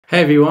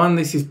Hey everyone,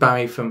 this is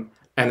Barry from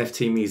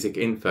NFT Music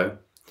Info.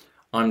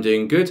 I'm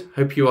doing good,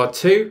 hope you are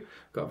too.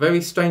 Got a very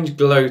strange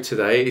glow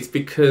today. It's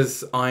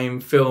because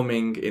I'm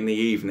filming in the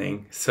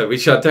evening,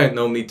 which I don't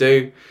normally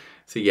do.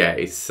 So yeah,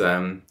 it's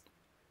odd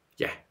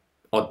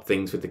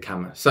things with the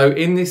camera. So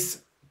in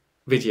this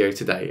video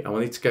today, I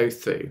wanted to go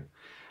through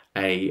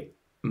a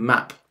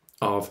map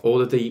of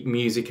all of the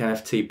music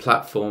NFT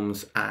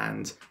platforms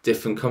and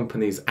different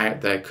companies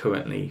out there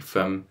currently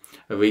from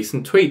a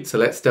recent tweet. So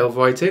let's delve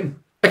right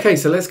in. Okay,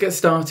 so let's get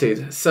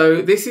started.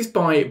 So this is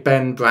by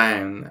Ben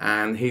Brown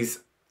and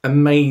he's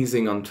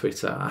amazing on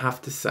Twitter, I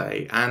have to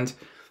say. And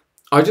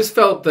I just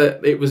felt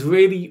that it was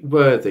really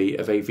worthy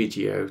of a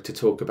video to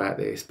talk about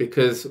this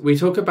because we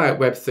talk about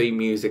Web3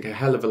 music a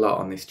hell of a lot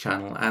on this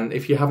channel. And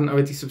if you haven't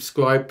already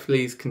subscribed,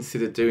 please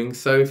consider doing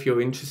so if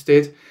you're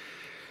interested.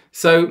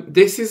 So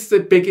this is the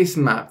biggest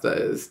map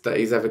that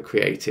he's ever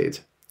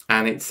created.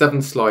 And it's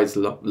 7 slides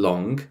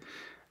long.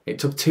 It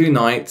took 2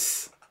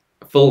 nights,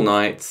 full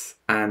nights.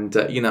 And,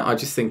 I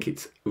just think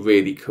it's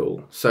really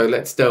cool. So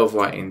let's delve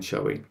right in,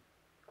 shall we?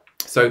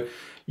 So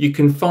you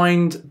can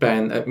find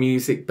Ben at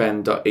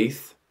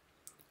musicben.eth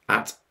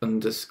at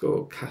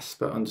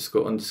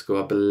 _Casper__,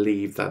 I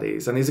believe that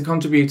is. And he's a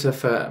contributor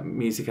for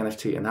Music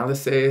NFT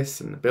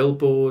Analysis and the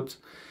Billboard,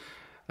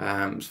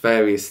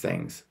 various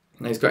things.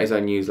 And he's got his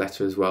own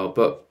newsletter as well.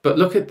 But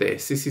look at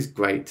this. This is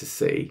great to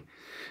see.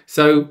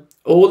 So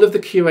all of the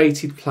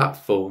curated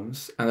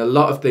platforms, and a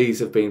lot of these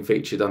have been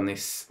featured on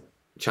this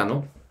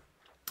channel.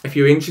 If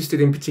you're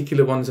interested in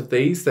particular ones of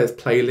these, there's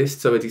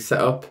playlists already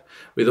set up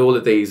with all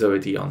of these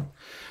already on.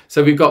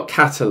 So we've got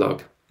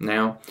Catalog.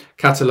 Now,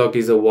 Catalog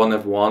is a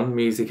one-of-one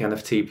music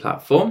NFT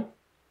platform.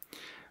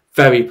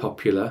 Very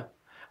popular.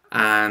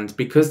 And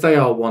because they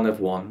are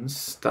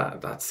one-of-ones,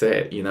 that's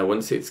it.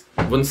 Once it's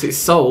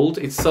sold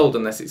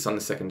unless it's on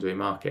the secondary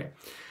market.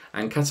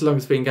 And Catalog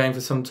has been going for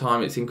some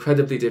time. It's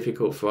incredibly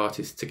difficult for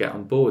artists to get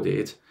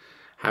onboarded.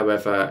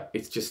 However,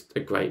 it's just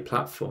a great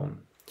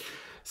platform.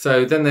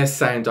 So then there's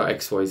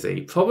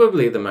Sound.xyz,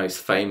 probably the most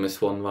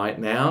famous one right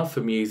now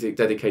for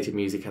dedicated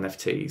music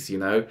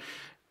NFTs.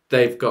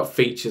 They've got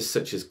features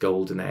such as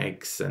golden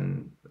eggs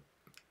and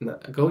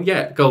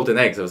golden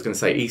eggs. I was going to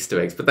say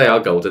Easter eggs, but they are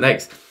golden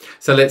eggs.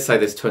 So let's say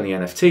there's 20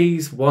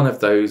 NFTs. One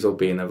of those will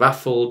be in a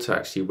raffle to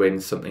actually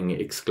win something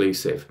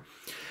exclusive.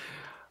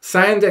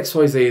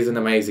 Sound.xyz is an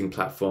amazing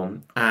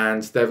platform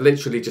and they've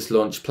literally just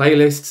launched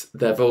playlists.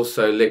 They've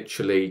also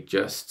literally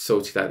just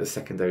sorted out the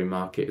secondary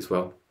market as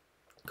well,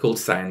 called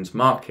Sound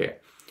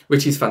Market,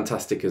 which is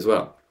fantastic as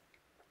well.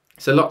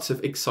 So lots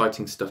of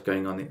exciting stuff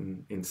going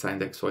on in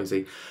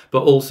Sound.xyz,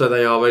 but also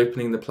they are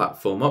opening the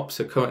platform up.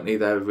 So currently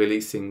they're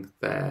releasing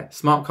their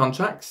smart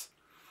contracts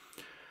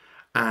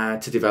to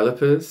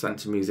developers and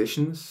to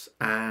musicians,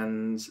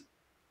 and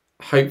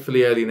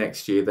hopefully early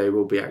next year they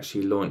will be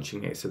actually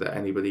launching it so that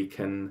anybody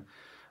can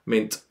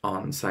mint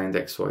on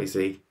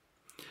Sound.xyz.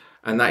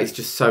 And that is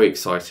just so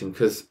exciting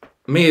because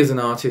me as an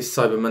artist,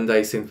 Cyber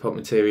Monday, Synthpop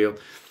Material,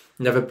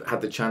 never had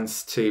the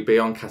chance to be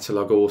on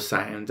Catalog or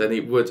Sound, and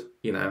it would,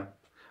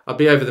 I'd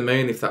be over the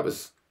moon if that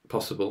was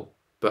possible,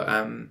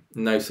 but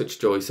no such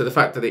joy. So the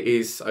fact that it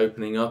is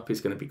opening up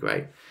is going to be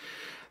great.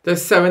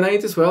 There's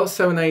Serenade as well.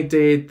 Serenade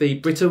did the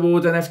Brit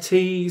Award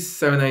NFTs.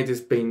 Serenade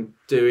has been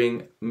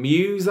doing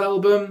Muse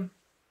album.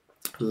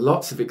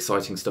 Lots of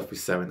exciting stuff with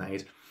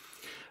Serenade.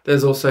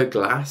 There's also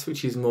Glass,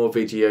 which is more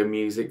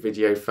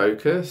video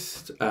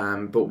focused,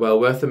 but well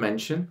worth a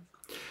mention.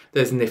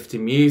 There's Nifty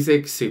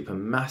Music,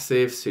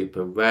 Supermassive,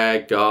 Super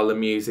Rare, Gala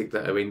Music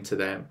that are into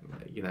their,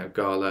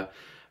 Gala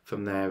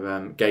from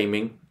their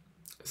gaming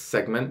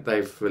segment.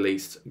 They've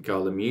released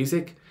Gala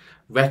Music.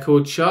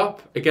 Record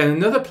Shop, again,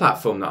 another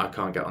platform that I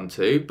can't get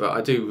onto, but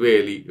I do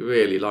really,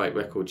 really like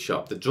Record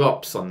Shop. The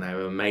drops on there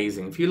are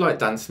amazing. If you like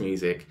dance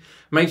music,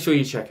 make sure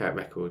you check out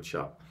Record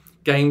Shop.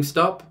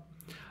 GameStop,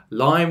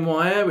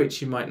 LimeWire,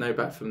 which you might know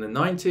back from the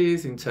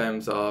 90s in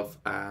terms of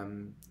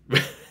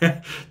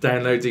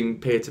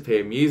downloading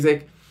peer-to-peer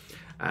music.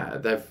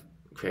 They've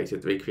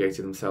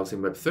recreated themselves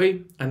in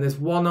Web3. And there's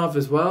OneOf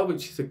as well,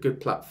 which is a good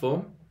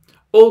platform.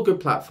 All good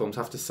platforms,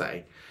 I have to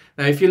say.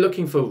 Now, if you're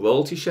looking for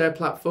royalty share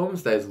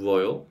platforms, there's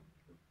Royal.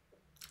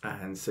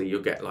 And so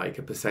you'll get like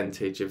a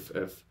percentage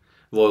of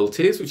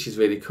royalties, which is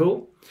really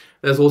cool.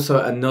 There's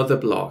also Another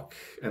Block,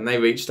 and they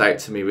reached out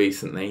to me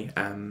recently.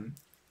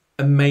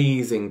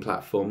 Amazing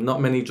platform.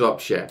 Not many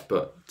drops yet,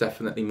 but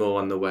definitely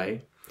more on the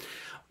way.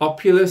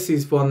 Opulus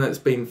is one that's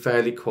been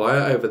fairly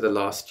quiet over the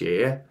last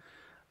year.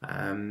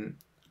 And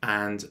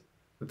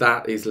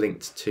that is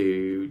linked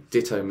to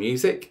Ditto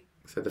Music.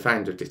 So the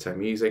founder of Ditto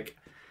Music.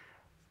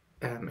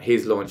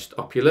 He's launched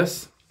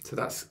Opulus, so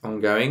that's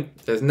ongoing.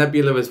 There's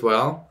Nebula as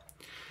well.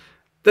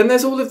 Then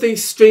there's all of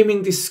these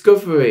streaming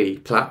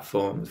discovery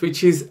platforms,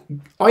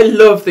 I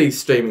love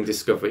these streaming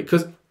discovery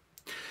because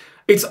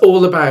it's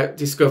all about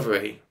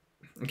discovery.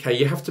 Okay,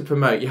 you have to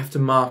promote, you have to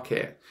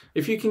market.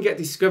 If you can get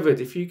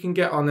discovered, if you can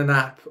get on an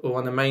app or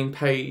on a main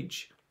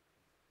page,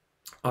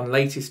 on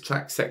latest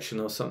track section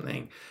or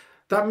something,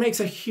 that makes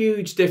a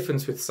huge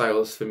difference with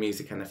sales for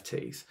music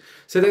NFTs.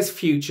 So there's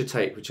Future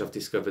Tape, which I've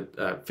discovered,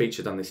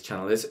 featured on this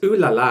channel. There's Ooh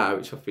La La,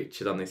 which I've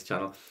featured on this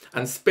channel.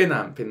 And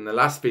Spinamp in the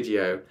last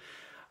video.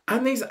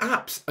 And these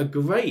apps are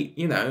great.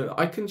 You know,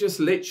 I can just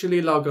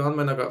literally log on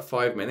when I've got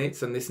 5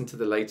 minutes and listen to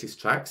the latest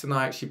tracks. And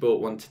I actually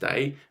bought one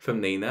today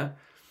from Nina.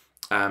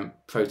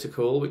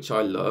 Protocol, which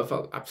I love.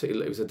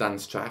 It was a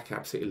dance track. I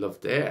absolutely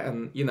loved it.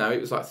 And, you know, it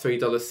was like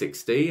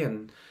 $3.60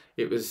 and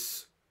it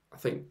was, I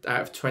think,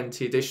 out of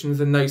 20 editions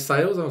and no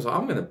sales. I was like,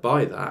 I'm going to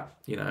buy that,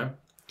 you know.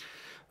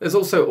 There's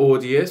also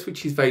Audius,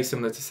 which is very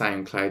similar to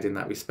SoundCloud in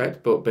that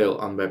respect, but built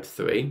on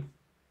Web3.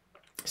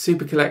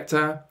 Super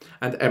Collector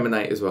and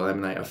Emanate as well.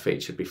 Emanate I've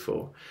featured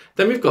before.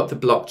 Then we've got the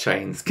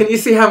blockchains. Can you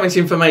see how much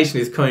information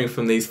is coming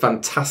from these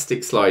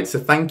fantastic slides? So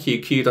thank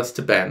you, kudos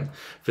to Ben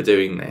for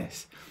doing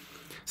this.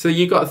 So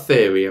you got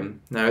Ethereum.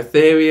 Now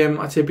Ethereum,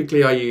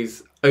 I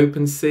use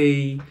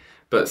OpenSea,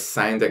 but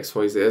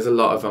SoundXYZ, there's a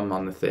lot of them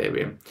on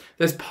Ethereum.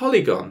 There's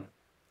Polygon.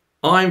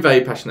 I'm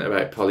very passionate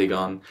about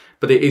Polygon,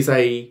 but it is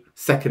a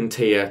second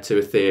tier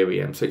to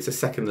Ethereum. So it's a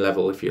second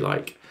level, if you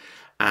like.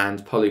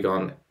 And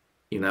Polygon,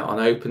 you know, on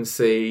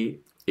OpenSea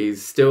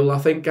is still, I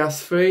think, gas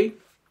free.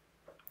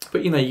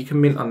 But, you know, you can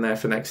mint on there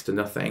for next to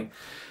nothing.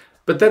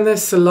 But then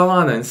there's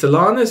Solana, and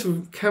Solana's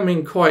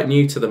coming quite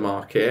new to the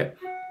market.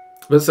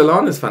 But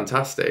Solana's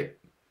fantastic.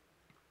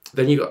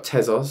 Then you got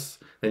Tezos,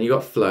 then you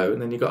got Flow,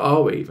 and then you got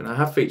Arweave, and I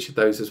have featured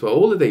those as well.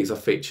 All of these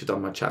I've featured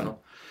on my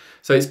channel.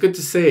 So it's good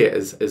to see it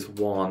as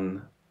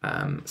one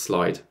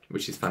slide,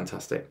 which is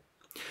fantastic.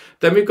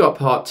 Then we've got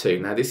part 2.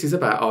 Now this is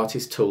about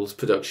artist tools,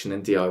 production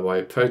and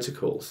DIY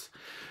protocols.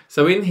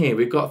 So in here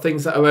we've got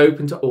things that are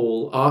open to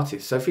all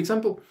artists. So for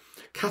example,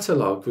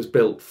 Catalog was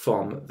built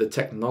from the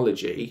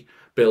technology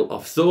built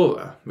off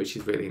Zora, which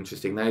is really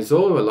interesting. Now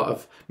Zora, a lot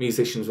of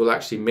musicians will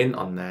actually mint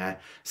on there,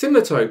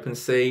 similar to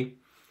OpenSea,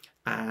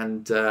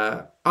 and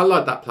I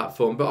like that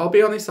platform, but I'll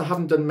be honest, I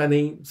haven't done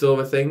many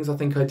Zora things. I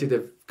think I did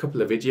a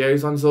couple of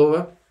videos on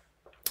Zora,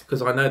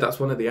 because I know that's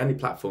one of the only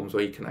platforms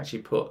where you can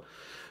actually put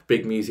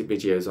big music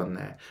videos on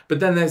there. But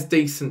then there's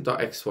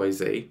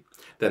Decent.xyz,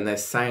 then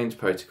there's Sound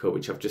Protocol,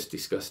 which I've just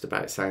discussed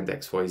about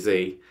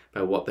SoundXYZ,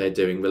 about what they're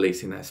doing,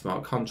 releasing their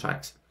smart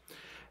contracts.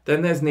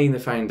 Then there's Nina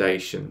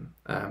Foundation,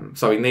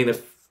 Nina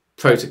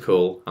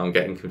Protocol, I'm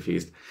getting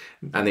confused,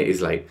 and it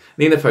is late.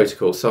 Nina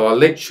Protocol, so I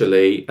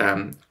literally,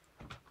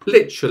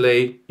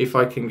 if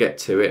I can get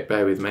to it,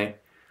 bear with me.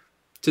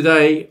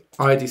 Today,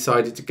 I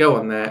decided to go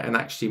on there and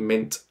actually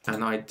mint,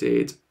 and I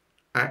did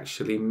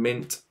actually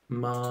mint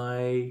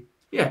my,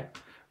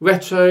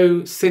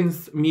 Retro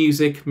Synth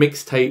Music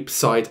Mixtape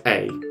Side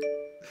A,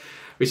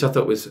 which I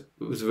thought was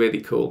really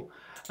cool.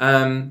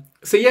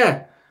 So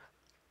yeah,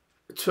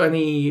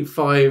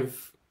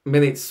 25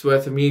 minutes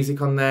worth of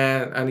music on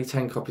there, only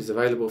 10 copies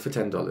available for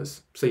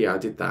 $10. So yeah, I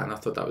did that and I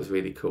thought that was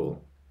really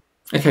cool.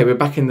 Okay, we're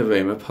back in the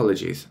room,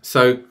 apologies.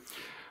 So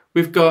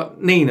we've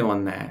got Nina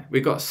on there,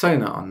 we've got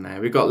Sonar on there,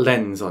 we've got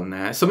Lens on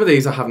there. Some of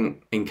these I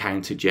haven't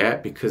encountered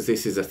yet because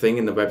this is a thing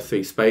in the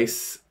Web3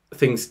 space.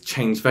 Things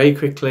change very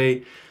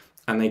quickly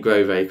and they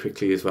grow very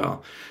quickly as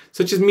well.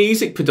 Such as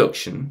music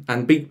production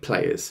and beat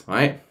players,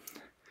 right?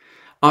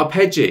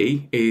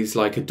 Arpeggi is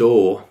like a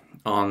door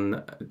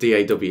on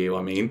DAW,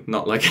 I mean,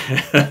 not like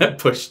a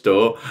push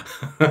door.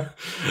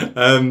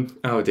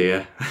 Oh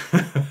dear,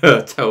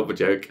 terrible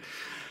joke.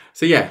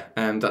 So yeah,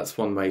 that's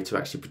one way to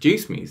actually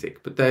produce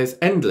music. But there's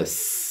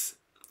Endless,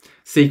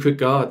 Secret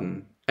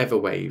Garden,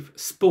 Everwave,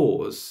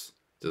 Spores.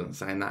 Doesn't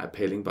sound that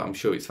appealing, but I'm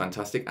sure it's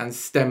fantastic. And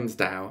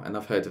StemsDAO, and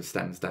I've heard of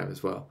StemsDAO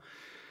as well.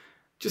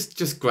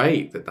 Just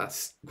great that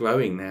that's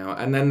growing now.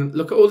 And then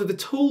look at all of the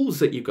tools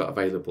that you've got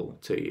available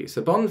to you.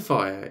 So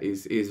Bonfire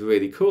is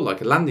really cool, like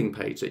a landing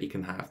page that you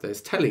can have.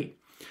 There's Telly,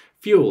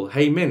 Fuel,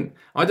 Hey Mint.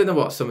 I don't know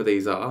what some of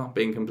these are,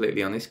 being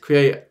completely honest.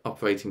 Create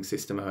Operating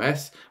System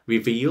OS,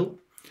 Reveal,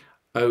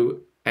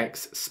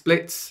 OX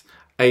Splits,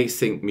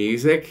 Async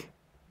Music.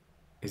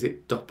 Is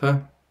it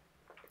Doppler?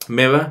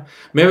 Mirror.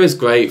 Mirror's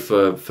great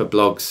for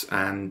blogs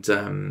and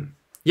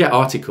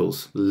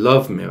articles.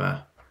 Love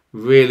Mirror.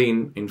 Really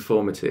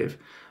informative.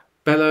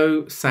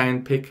 Bellow,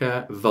 Sound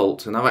Picker,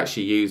 Vault, and I've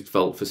actually used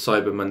Vault for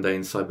Cyber Monday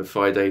and Cyber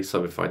Friday.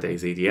 Cyber Friday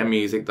is EDM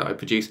music that I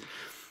produce.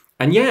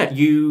 And yeah,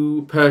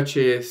 you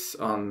purchase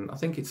on, I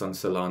think it's on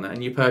Solana,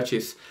 and you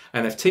purchase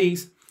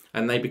NFTs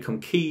and they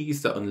become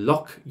keys that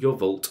unlock your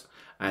vault,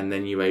 and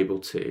then you're able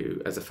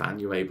to, as a fan,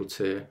 you're able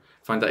to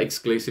find that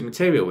exclusive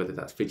material, whether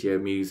that's video,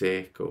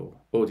 music or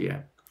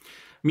audio.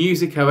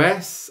 Music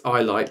OS,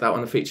 I like that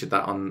one. I featured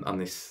that on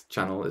this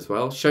channel as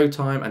well.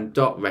 Showtime and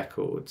Dot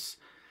Records.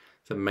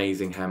 It's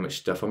amazing how much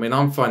stuff. I mean,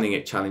 I'm finding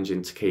it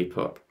challenging to keep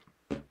up.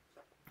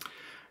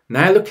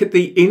 Now look at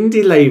the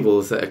indie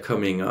labels that are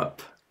coming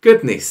up.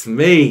 Goodness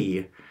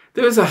me.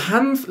 There was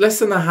less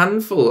than a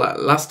handful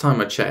last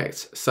time I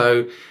checked.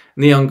 So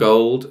Neon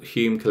Gold,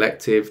 Hume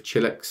Collective,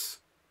 Chillax,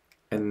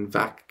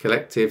 Envac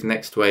Collective,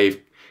 Next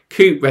Wave,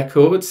 Coop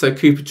Records. So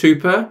Cooper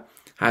Trooper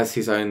has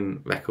his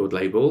own record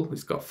label.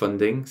 He's got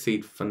funding,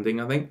 seed funding,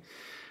 I think,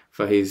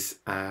 for his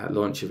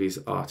launch of his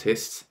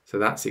artists. So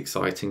that's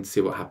exciting to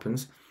see what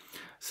happens.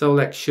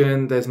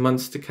 Selection, there's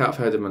Monstercat. I've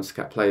heard of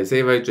Monstercat Player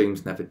Zero,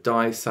 Dreams Never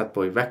Die, Sad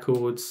Boy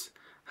Records.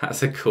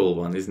 That's a cool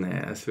one, isn't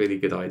it? That's a really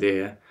good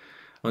idea. I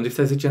wonder if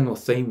there's a general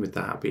theme with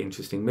that. That'd be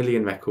interesting.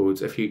 Million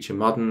Records, A Future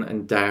Modern,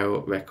 and Dow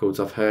Records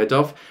I've heard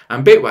of.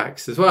 And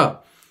Bitwax as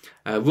well.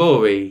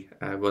 Rory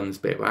runs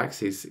Bitwax.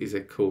 He's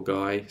a cool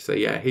guy. So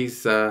yeah,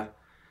 he's a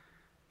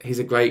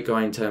great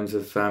guy in terms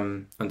of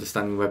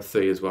understanding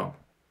Web3 as well.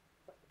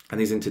 And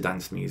he's into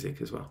dance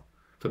music as well,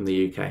 from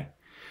the UK.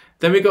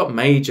 Then we've got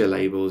major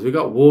labels. We've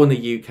got Warner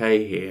UK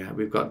here.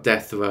 We've got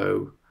Death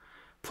Row,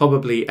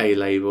 probably a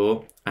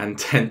label, and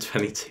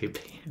 10:22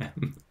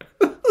 PM.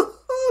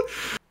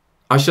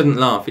 I shouldn't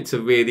laugh. It's a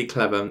really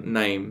clever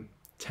name,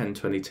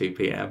 10:22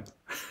 PM.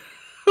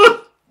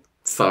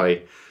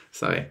 Sorry.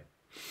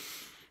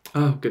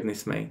 Oh,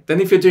 goodness me.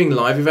 Then if you're doing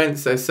live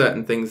events, there's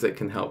certain things that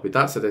can help with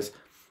that. So there's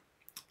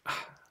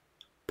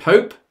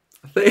Pope,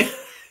 I think.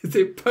 Is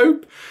it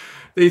Pope?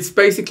 It's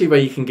basically where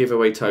you can give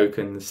away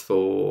tokens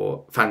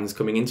for fans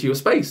coming into your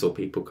space or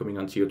people coming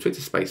onto your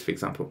Twitter space, for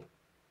example.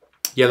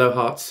 Yellow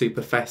Heart,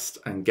 Superfest,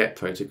 and Get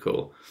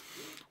Protocol.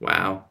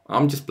 Wow,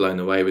 I'm just blown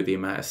away with the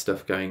amount of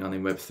stuff going on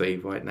in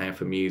Web3 right now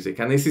for music.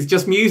 And this is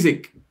just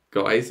music,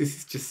 guys. This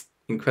is just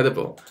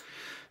incredible.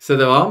 So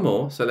there are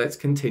more. So let's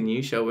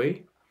continue, shall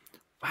we?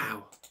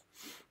 Wow.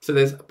 So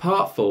there's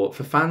part 4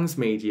 for fans,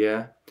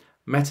 media,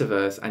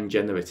 metaverse, and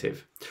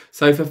generative.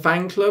 So for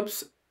fan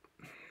clubs,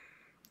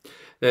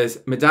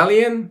 there's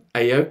Medallion,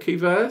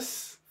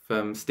 Aokiverse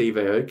from Steve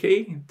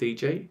Aoki,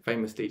 DJ,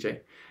 famous DJ.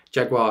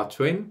 Jaguar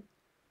Twin,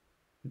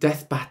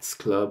 Death Bats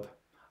Club.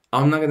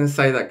 I'm not going to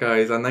say that,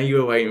 guys. I know you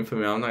were waiting for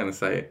me. I'm not going to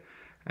say it.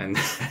 And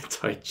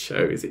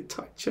Taicho. Is it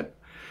Taicho?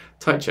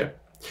 Taicho.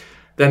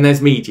 Then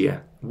there's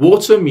media.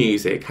 Water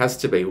Music has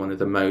to be one of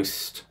the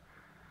most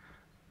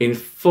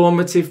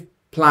informative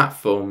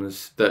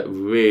platforms that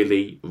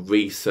really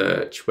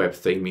research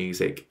Web3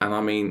 music. And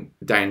I mean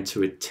down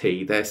to a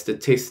T. Their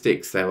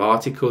statistics, their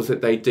articles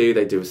that they do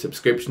a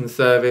subscription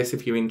service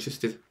if you're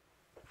interested.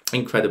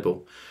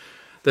 Incredible.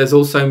 There's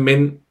also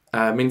Mint.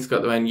 Mint's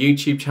got their own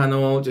YouTube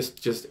channel.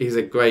 Just he's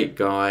a great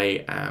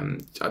guy.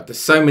 There's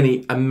so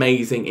many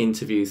amazing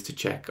interviews to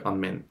check on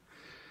Mint.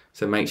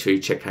 So make sure you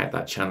check out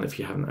that channel if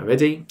you haven't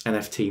already.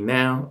 NFT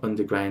Now,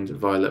 Underground,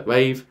 Violet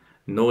Rave,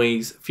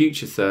 Noise,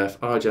 Future Surf,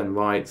 Arjan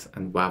Wright,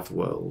 and WAV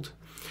World.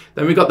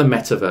 Then we've got the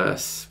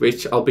Metaverse,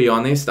 which I'll be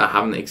honest, I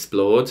haven't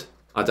explored.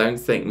 I don't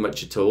think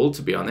much at all,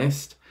 to be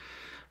honest.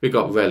 We've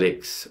got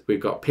Relics. We've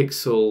got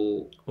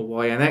Pixel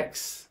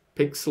YNX,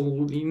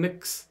 Pixel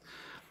Linux,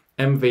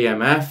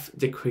 MVMF,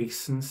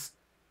 Decreancy,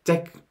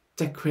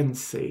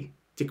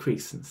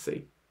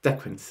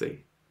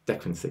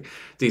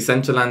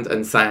 Decentraland,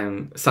 and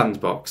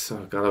Sandbox.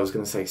 Oh god, I was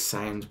going to say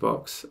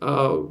Soundbox.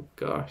 Oh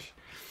gosh.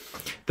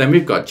 Then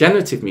we've got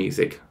generative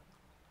music,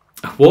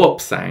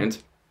 Warp Sound,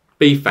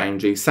 Beef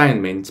Foundry,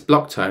 Soundmint,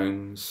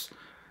 Blocktones,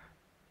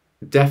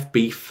 Def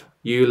Beef,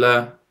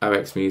 Euler,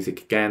 OX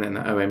Music again, and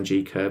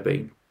OMG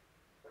Kirby.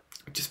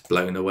 Just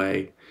blown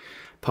away.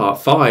 Part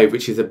 5,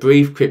 which is a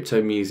brief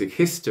crypto music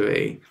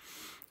history.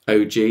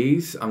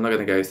 OGs, I'm not going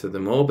to go through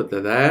them all, but they're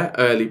there.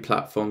 Early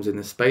platforms in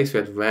the space. We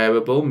had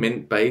Rarible,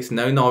 Mintbase,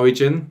 Known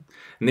Origin,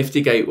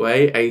 Nifty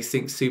Gateway,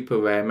 Async, Super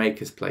Rare,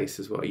 Maker's Place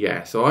as well.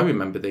 Yeah, so I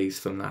remember these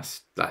from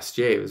last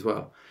year as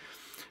well.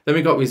 Then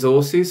we got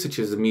resources such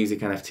as the Music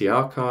NFT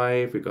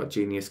Archive. We've got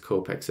Genius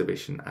Corp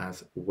Exhibition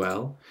as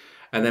well.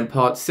 And then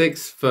part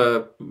 6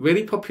 for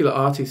really popular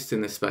artists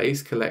in the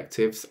space,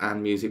 collectives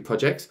and music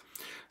projects.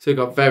 So we've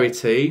got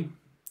Verity.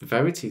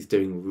 Verity's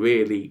doing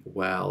really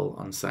well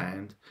on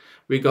sound.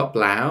 We got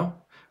Blau.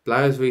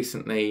 Blau has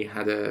recently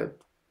had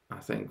I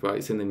think, well,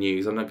 it's in the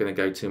news. I'm not going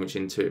to go too much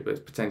into it, but it's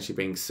potentially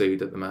being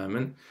sued at the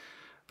moment.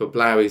 But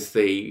Blau is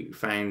the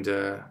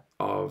founder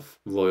of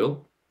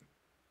Royal.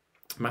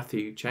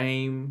 Matthew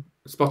Chaim,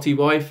 Spotty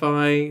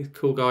Wi-Fi,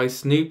 cool guy.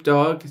 Snoop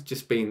Dogg has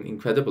just been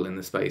incredible in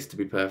the space, to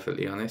be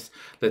perfectly honest.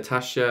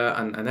 Latasha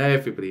and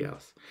everybody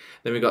else.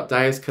 Then we've got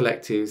Daos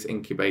Collectives,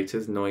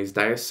 Incubators, Noise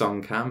Daos,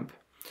 Song Camp.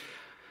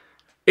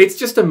 It's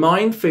just a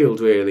minefield,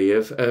 really,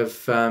 of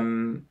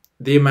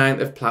the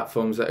amount of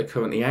platforms that are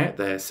currently out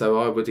there. So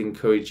I would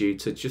encourage you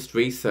to just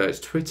research.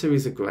 Twitter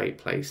is a great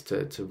place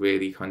to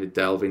really kind of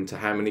delve into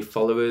how many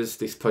followers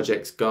this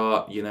project's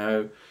got, you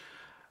know,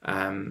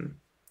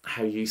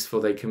 how useful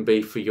they can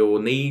be for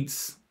your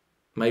needs.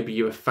 Maybe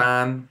you're a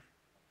fan.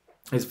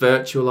 There's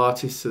virtual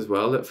artists as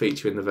well that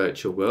feature in the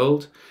virtual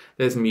world.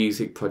 There's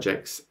music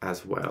projects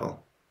as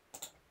well.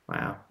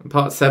 Wow. And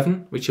part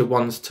 7, which are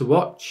ones to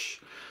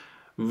watch.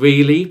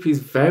 Releap is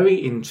very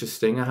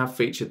interesting. I have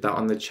featured that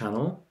on the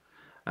channel.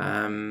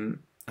 And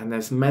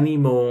there's many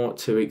more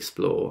to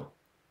explore.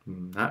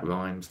 That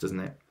rhymes, doesn't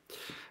it?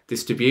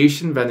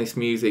 Distribution, Venice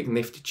Music,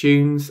 Nifty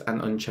Tunes,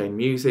 and Unchained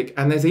Music.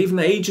 And there's even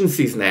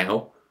agencies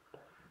now.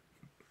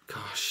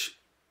 Gosh.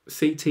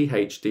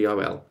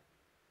 CTHDRL.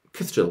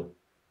 Cathedral.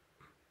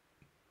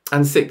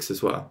 And 6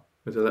 as well.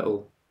 With a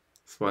little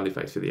smiley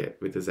face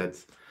with the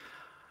Zs.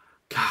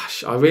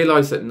 Gosh, I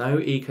realise that no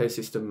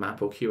ecosystem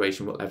map or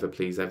curation will ever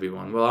please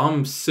everyone. Well,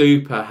 I'm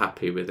super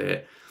happy with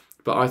it.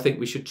 But I think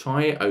we should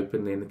try it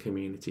openly in the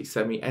community.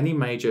 Send me any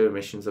major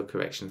omissions or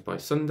corrections by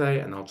Sunday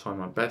and I'll try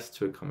my best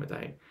to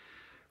accommodate.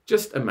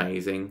 Just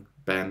amazing,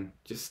 Ben.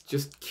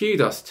 Just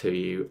kudos to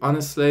you.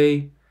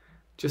 Honestly,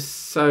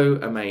 just so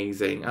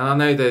amazing. And I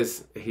know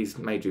he's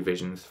made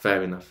revisions.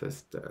 Fair enough.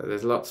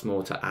 There's lots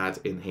more to add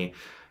in here.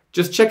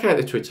 Just check out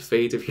the Twitter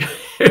feed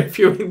if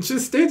you're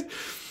interested,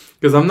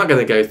 because I'm not going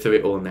to go through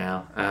it all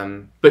now.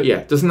 But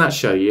yeah, doesn't that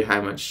show you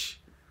how much?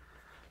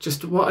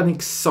 Just what an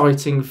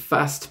exciting,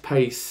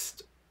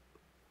 fast-paced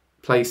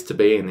place to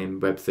be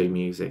in Web3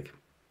 music.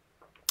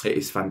 It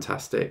is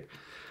fantastic.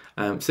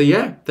 So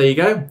yeah, there you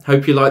go.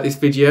 Hope you like this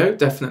video.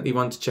 Definitely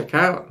one to check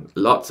out.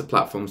 Lots of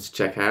platforms to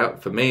check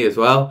out for me as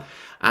well.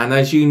 And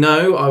as you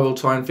know, I will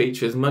try and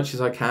feature as much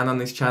as I can on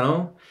this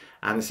channel.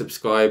 And a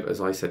subscribe, as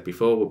I said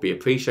before, would be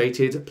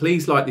appreciated.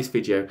 Please like this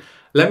video.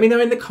 Let me know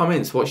in the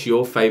comments what's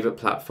your favourite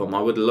platform.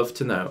 I would love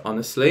to know.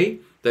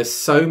 Honestly, there's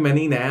so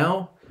many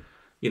now.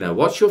 You know,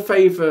 what's your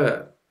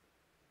favourite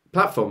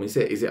platform? Is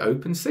it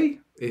OpenSea?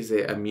 Is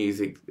it a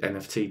music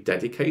NFT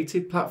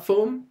dedicated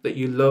platform that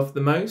you love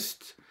the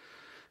most?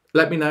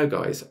 Let me know,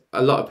 guys.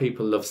 A lot of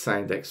people love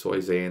Sound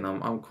XYZ, and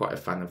I'm quite a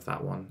fan of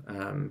that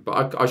one.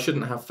 But I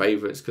shouldn't have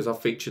favourites because I've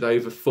featured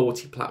over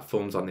 40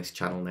 platforms on this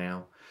channel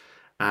now,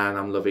 and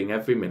I'm loving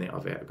every minute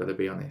of it, I've got to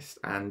be honest.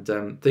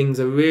 And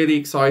things are really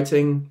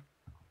exciting.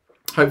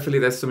 Hopefully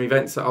there's some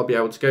events that I'll be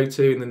able to go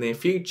to in the near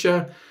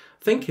future.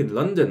 I think in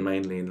London,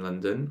 mainly in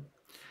London,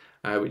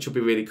 which will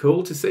be really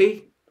cool to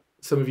see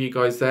some of you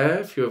guys there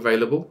if you're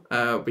available.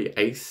 It'll be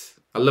ace.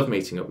 I love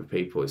meeting up with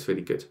people. It's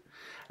really good.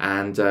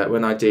 And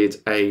when I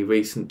did a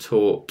recent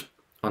talk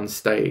on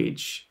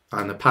stage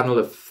on a panel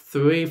of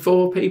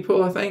 3-4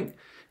 people, I think,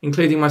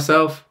 including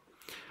myself,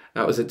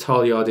 that was at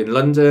Tallyard in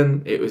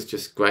London. It was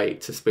just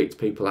great to speak to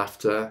people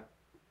after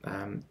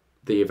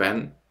the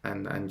event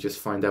and just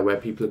find out where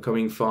people are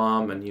coming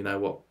from and, you know,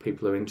 what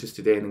people are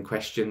interested in and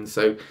questions.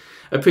 So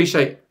I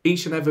appreciate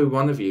each and every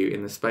one of you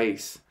in the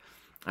space.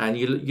 And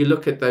you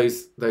look at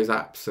those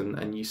apps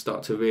and you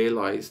start to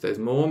realise there's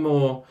more and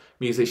more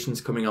musicians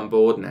coming on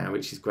board now,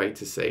 which is great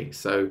to see.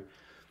 So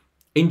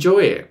enjoy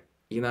it,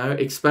 you know,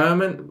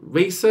 experiment,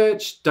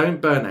 research, don't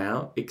burn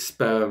out,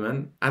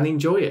 experiment and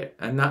enjoy it.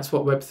 And that's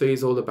what Web3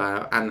 is all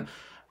about.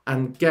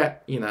 And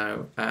get, you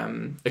know,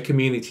 a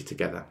community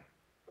together.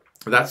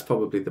 That's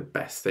probably the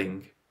best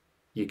thing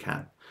you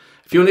can.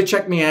 If you want to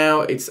check me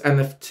out, it's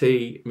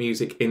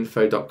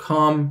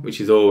nftmusicinfo.com,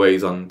 which is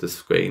always on the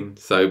screen.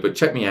 But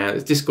check me out.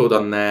 There's Discord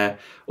on there.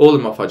 All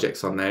of my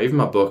projects on there. Even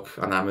my book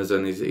on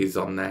Amazon is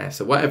on there.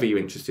 So whatever you're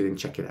interested in,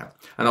 check it out.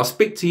 And I'll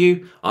speak to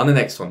you on the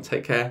next one.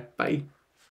 Take care. Bye.